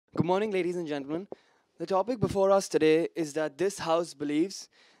Good morning, ladies and gentlemen. The topic before us today is that this house believes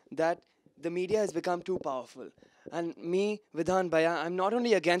that the media has become too powerful. And me, Vidhan Bhaiya, I'm not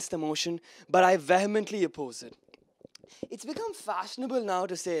only against the motion, but I vehemently oppose it. It's become fashionable now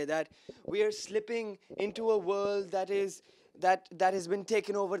to say that we are slipping into a world that has been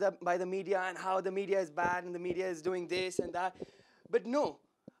taken over by the media, and how the media is bad and the media is doing this and that. But no,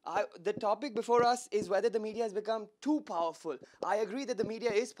 the topic before us is whether the media has become too powerful. I agree that the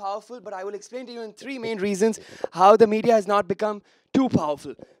media is powerful, but I will explain to you in three main reasons how the media has not become too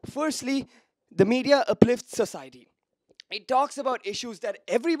powerful. Firstly, the media uplifts society. It talks about issues that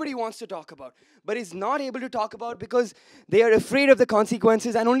everybody wants to talk about, but is not able to talk about because they are afraid of the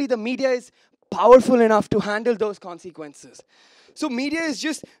consequences, and only the media is powerful enough to handle those consequences. So media is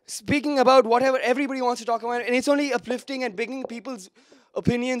just speaking about whatever everybody wants to talk about, and it's only uplifting and bringing people's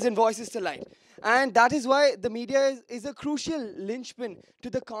opinions and voices to light. And that is why the media is a crucial linchpin to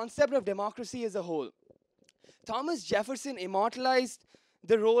the concept of democracy as a whole. Thomas Jefferson immortalized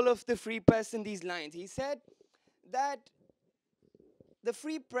the role of the free press in these lines. He said that the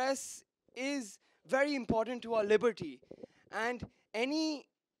free press is very important to our liberty, and any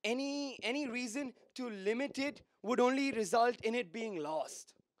reason to limit it would only result in it being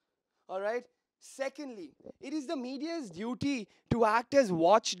lost. All right. Secondly, it is the media's duty to act as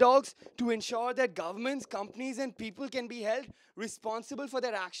watchdogs to ensure that governments, companies, and people can be held responsible for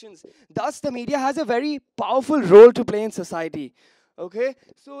their actions. Thus, the media has a very powerful role to play in society. Okay,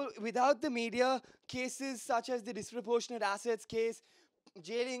 so without the media, cases such as the disproportionate assets case,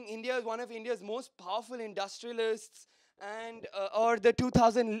 jailing India, one of India's most powerful industrialists, and or the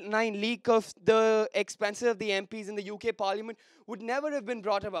 2009 leak of the expenses of the MPs in the UK Parliament would never have been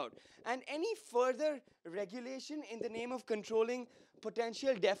brought about. And any further regulation in the name of controlling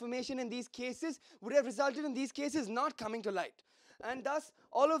potential defamation in these cases would have resulted in these cases not coming to light. And thus,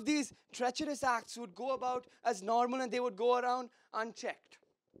 all of these treacherous acts would go about as normal, and they would go around unchecked.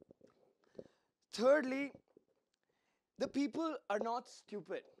 Thirdly, the people are not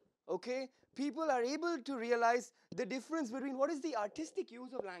stupid, okay? People are able to realize the difference between what is the artistic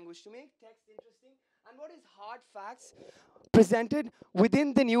use of language to make text interesting and what is hard facts presented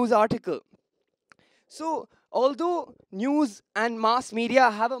within the news article. So, although news and mass media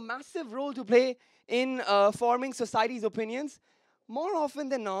have a massive role to play in forming society's opinions, more often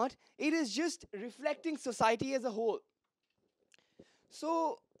than not, it is just reflecting society as a whole.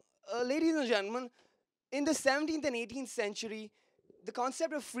 So, ladies and gentlemen, in the 17th and 18th century, the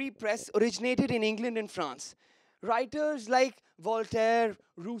concept of free press originated in England and France. Writers like Voltaire,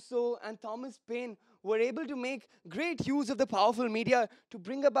 Rousseau, and Thomas Paine were able to make great use of the powerful media to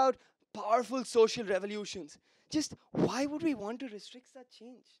bring about powerful social revolutions. Just why would we want to restrict such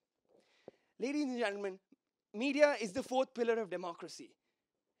change? Ladies and gentlemen, media is the fourth pillar of democracy.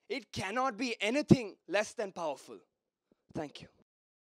 It cannot be anything less than powerful. Thank you.